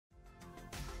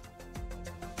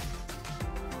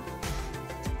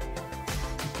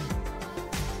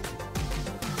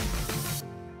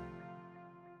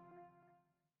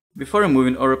Before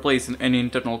removing or replacing any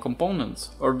internal components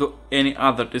or do any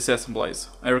other disassemblies,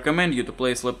 I recommend you to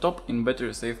place laptop in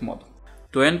battery safe mode.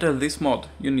 To enter this mode,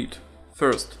 you need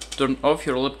first turn off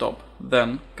your laptop,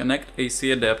 then connect AC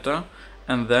adapter,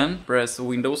 and then press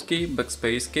Windows key,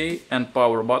 backspace key and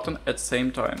power button at the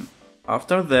same time.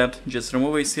 After that, just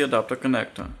remove AC adapter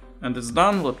connector. And it's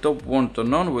done, laptop won't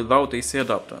turn on without AC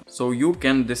adapter, so you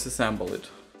can disassemble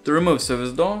it. To remove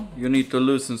service door, you need to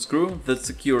loosen screw that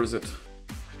secures it.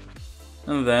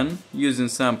 And then, using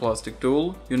some plastic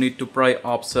tool, you need to pry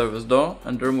up service door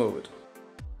and remove it.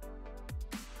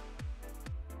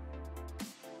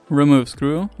 Remove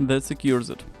screw that secures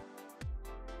it.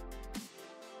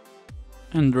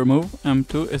 And remove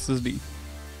M2 SSD.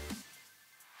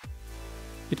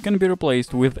 It can be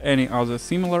replaced with any other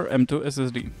similar M2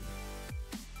 SSD.